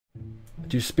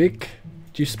Do you speak?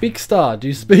 Do you speak, Star? Do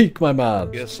you speak, my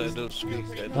man? Yes, I do speak.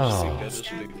 I do Oh.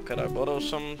 speak. Can I borrow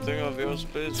something of yours,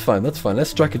 please? That's fine, that's fine. Let's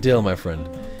strike a deal, my friend.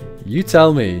 You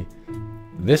tell me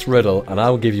this riddle, and I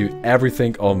will give you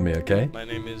everything on me, okay? My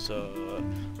name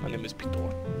is Peter.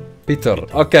 Peter.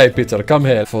 Okay, Peter, come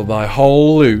here for my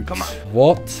whole loot. Come on.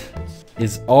 What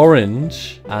is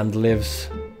orange and lives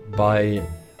by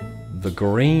the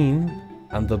green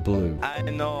and the blue? I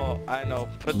know.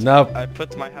 No. I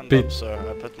put my hand Pe- up, sir.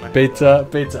 I put my hand Peter,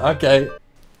 Peter, okay.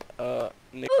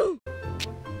 Nick.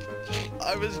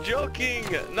 I was joking.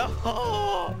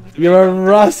 No. You're a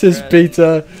racist,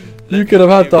 Peter. You could have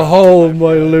had the whole of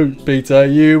my loot, Peter.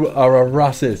 You are a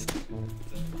racist.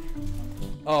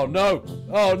 Oh no!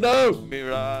 Oh no! Me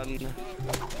run.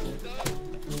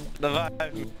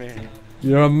 Revive me.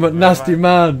 You're a nasty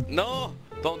man. No.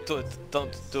 Don't do it.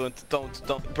 Don't do it.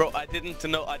 Don't. Bro, I didn't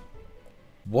know.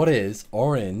 What is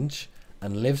orange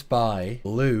and lives by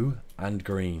blue and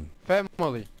green?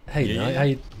 Family. Hey, Knight,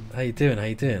 how you doing? How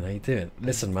you doing?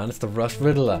 Listen, man, it's the Rust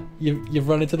Riddler. You've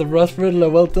run into the Rust Riddler.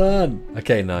 Well done.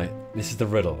 Okay, Knight, this is the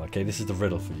riddle. Okay, this is the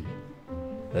riddle for you.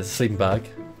 There's a sleeping bag.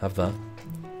 Have that.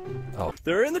 Oh,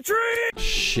 They're in the tree.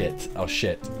 shit. Oh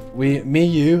shit. Me,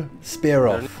 you, spear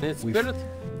off.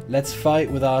 Let's fight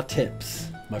with our tips,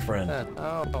 my friend.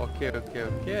 Oh, okay.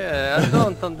 I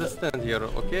don't understand here,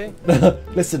 okay?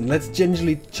 Listen, let's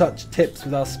gingerly touch tips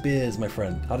with our spears, my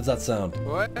friend. How does that sound?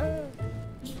 What?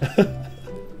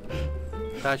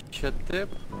 Touch a tip?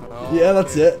 Oh, Yeah,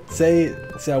 that's it. Say,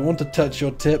 I want to touch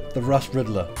your tip, the Rust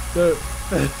Riddler. So,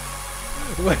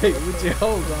 wait, would you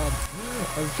hold on?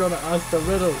 I'm trying to ask the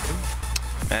riddle.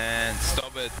 Man,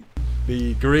 stop it.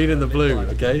 The green and the blue,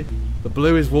 okay? The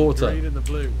blue is water. Green and the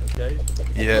blue, okay?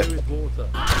 Yeah. The blue is water.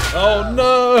 Oh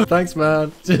no! Thanks,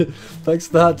 man. Thanks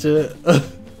for that, shit.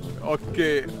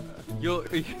 Okay.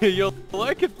 You'll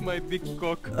like it, my big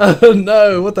cock.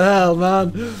 No, what the hell,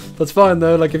 man? That's fine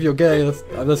though. Like if you're gay,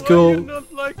 that's cool. Why you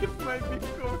not like it, my big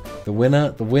cock? The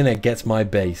winner gets my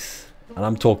base, and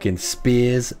I'm talking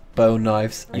spears, bone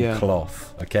knives, and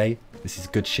cloth. Okay, this is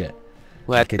good shit.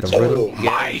 Okay, the riddle.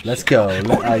 Let's go.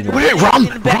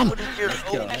 Run!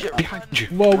 Behind you.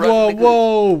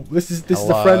 Whoa! This is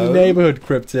a friendly neighborhood,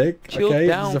 Cryptic. Chill Okay,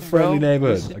 down, this is a friendly bro.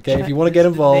 neighborhood. Okay, if you want to get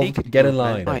involved, get in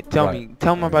line. Alright, tell me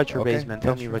about your base, man.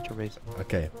 Tell me about your base.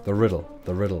 Okay, the riddle.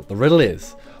 The riddle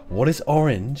is: what is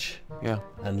orange? Yeah.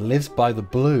 And lives by the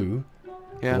blue,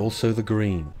 Yeah. but also the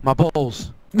green. My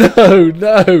balls.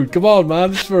 No, come on,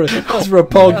 man. That's for a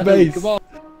pog base. Come on.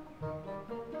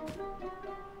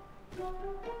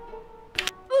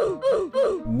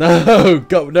 No,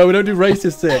 no, we don't do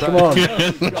racist here. Come on.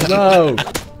 No,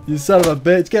 you son of a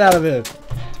bitch, get out of here.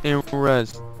 And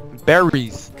res.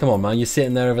 Berries. Come on, man. You're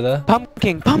sitting there over there.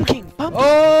 Pumpkin.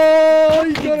 Oh,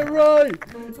 you got it right.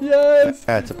 Yes.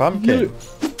 Yeah, it's a pumpkin.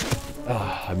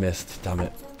 Ah, I missed. Damn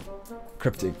it.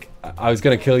 Cryptic. I was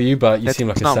gonna kill you, but you That's seem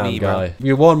like a not sound me, bro. guy.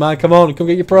 You won, man. Come on, come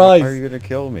get your Why are prize. you gonna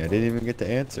kill me? I didn't even get to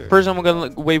answer. First, I'm gonna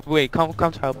look. Wait. Come to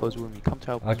Outpost with me. Come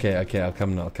to Outpost. Okay, I'll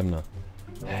come now.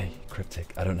 Hey,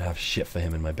 Cryptic. I don't have shit for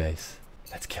him in my base.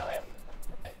 Let's kill him.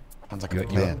 Sounds like a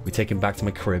plan. We take him back to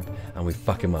my crib and we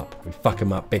fuck him up. We fuck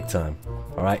him up big time.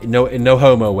 All right, in no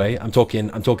homo way. I'm talking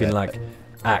like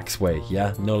axe way.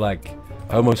 Yeah, no like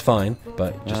homo's fine,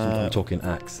 but just I'm talking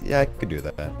axe. Yeah, I could do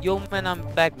that. Yo, man, I'm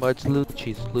back, but it's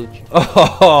Lucci's.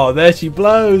 Oh, there she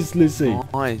blows, Lucy.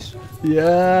 Nice.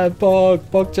 Yeah,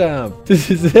 Pog Jam. This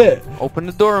is it. Open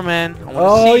the door, man. I wanna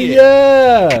Oh see it.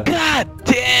 yeah. God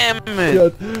damn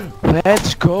it.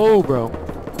 Let's go, bro.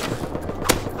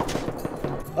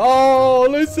 Oh,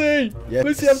 Lucy. Yes,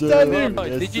 Lucy, I'm sir. telling you.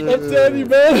 Yes, Did you- I'm telling you,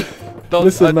 man.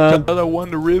 Listen, man. I won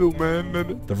the riddle,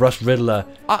 man. The Rust Riddler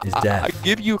is death. I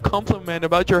give you a compliment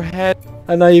about your head.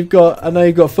 And now you've got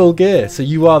full gear, so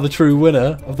you are the true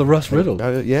winner of the Rust Riddle.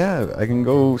 Yeah, I can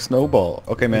go snowball.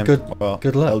 Okay, man. Good luck.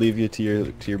 I'll leave you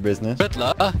to your business.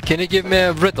 Riddler, can you give me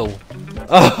a riddle?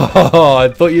 Oh, I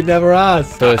thought you'd never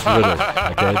ask. First riddle.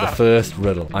 Okay, the first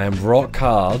riddle. I am rock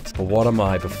hard, but what am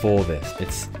I before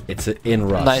this? It's in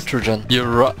Rust. Nitrogen. You're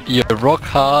rock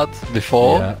hard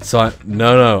before. Yeah. So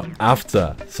no,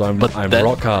 after. So I'm then-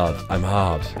 rock hard. I'm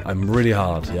hard. I'm really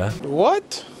hard. Yeah.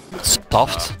 What?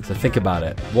 Soft. So think about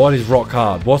it. What is rock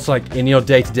hard? What's like in your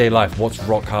day-to-day life? What's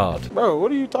rock hard? Bro,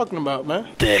 what are you talking about, man?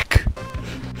 Dick.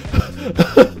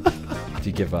 Do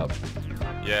you give up?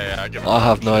 Yeah, I give I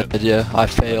have no idea. I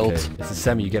failed. Okay. It's a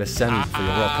semi. You get a semi for your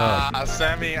rock hard.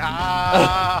 Sammy,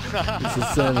 It's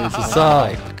a semi. It's a Oh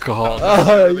side. my god.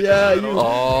 Oh yeah, you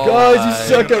Oh guys, you my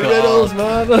suck at God. riddles,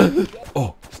 man.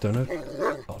 Oh, Stoner.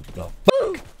 Oh no.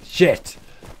 Fuck. Shit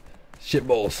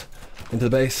balls. Into the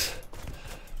base.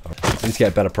 I need to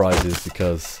get better prizes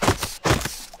because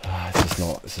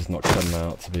it's just not cutting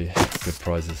out to be good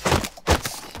prizes.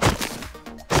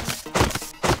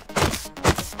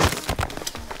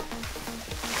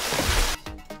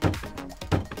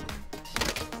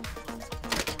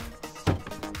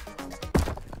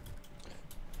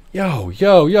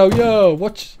 Yo,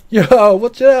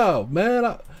 watch out,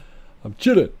 man. I'm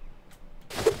chilling.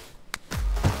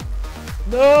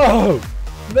 No,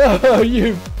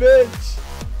 you bitch.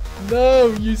 No,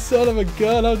 you son of a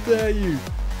gun, how dare you.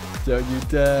 Don't you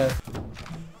dare.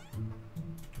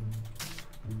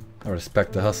 I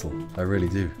respect the hustle, I really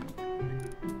do.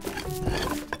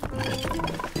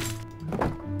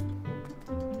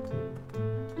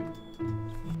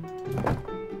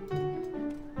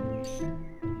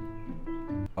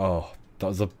 Oh, that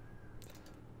was a... It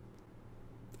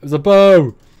was a bow!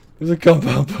 It was a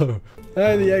compound bow!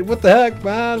 Hey, what the heck,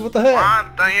 man? What the heck?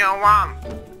 What do you want?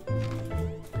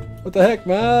 What the heck,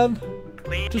 man?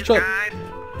 Please, Just try... guys,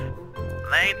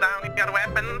 lay down your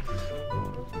weapons.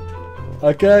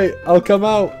 Okay, I'll come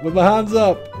out with my hands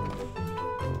up.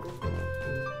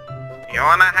 You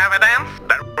wanna have a dance?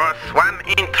 There was one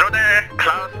intruder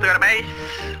close to your base,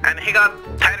 and he got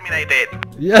terminated.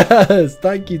 Yes,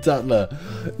 thank you, Tatler.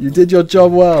 You did your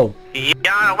job well.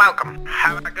 You're welcome.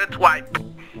 Have a good wipe.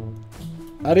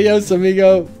 Adios,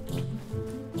 amigo.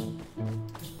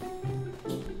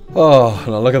 Oh,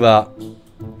 now look at that.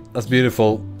 That's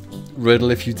beautiful.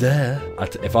 Riddle if you dare.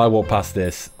 If I walk past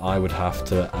this, I would have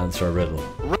to answer a riddle.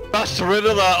 Rust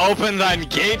riddler, open thine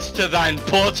gates to thine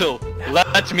portal.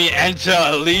 Let me enter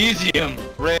Elysium.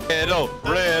 Riddle,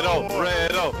 riddle,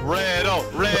 riddle, riddle,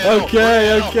 riddle.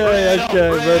 Okay.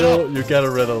 Riddle. You get a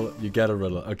riddle. You get a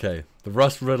riddle. Okay. The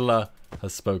Rust Riddler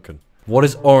has spoken. What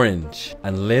is orange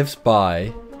and lives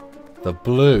by the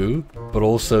blue, but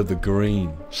also the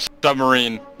green?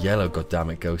 Submarine. Yellow,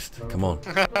 goddammit, Ghost. Come on.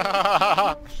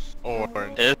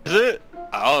 Orange. Is it?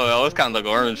 I don't know. It's kind of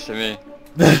like orange to me.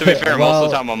 To be fair, Well, most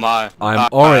of the time I'm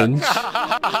orange.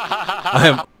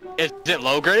 Is it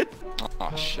low grade?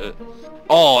 Oh shit.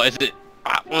 Oh, is it?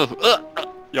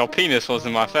 Your penis was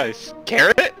in my face.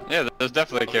 Carrot? Yeah, there's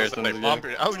definitely carrots in this game.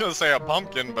 I was gonna say a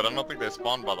pumpkin, but I don't think they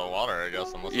spawn by the water, I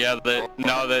guess. Yeah,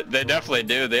 they definitely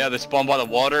do. They spawn by the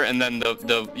water, and then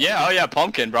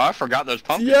pumpkin, bro. I forgot those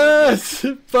pumpkins. Yes,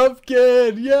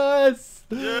 pumpkin. Yes.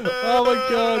 Oh my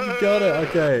god, you got it.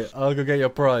 Okay, I'll go get your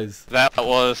prize. That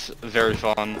was very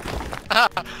fun.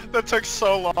 That took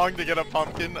so long to get a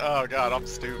pumpkin. Oh god, I'm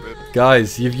stupid.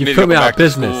 Guys, you've put me out of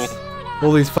business.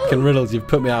 All these fucking riddles, you've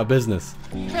put me out of business.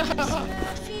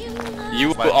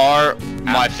 You are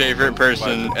my favorite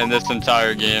person in this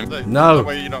entire game. No,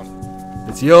 Wait, you don't.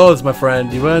 it's yours, my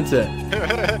friend. You earned it.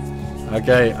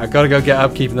 Okay, I gotta go get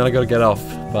upkeep and then I gotta get off.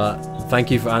 But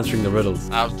thank you for answering the riddles.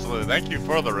 Absolutely. Thank you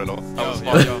for the riddle. That was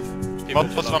fun.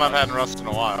 Most one I've had in Rust in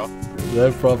a while.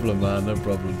 No problem, man. No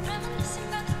problem.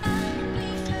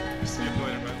 See you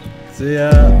later, man. See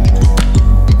ya.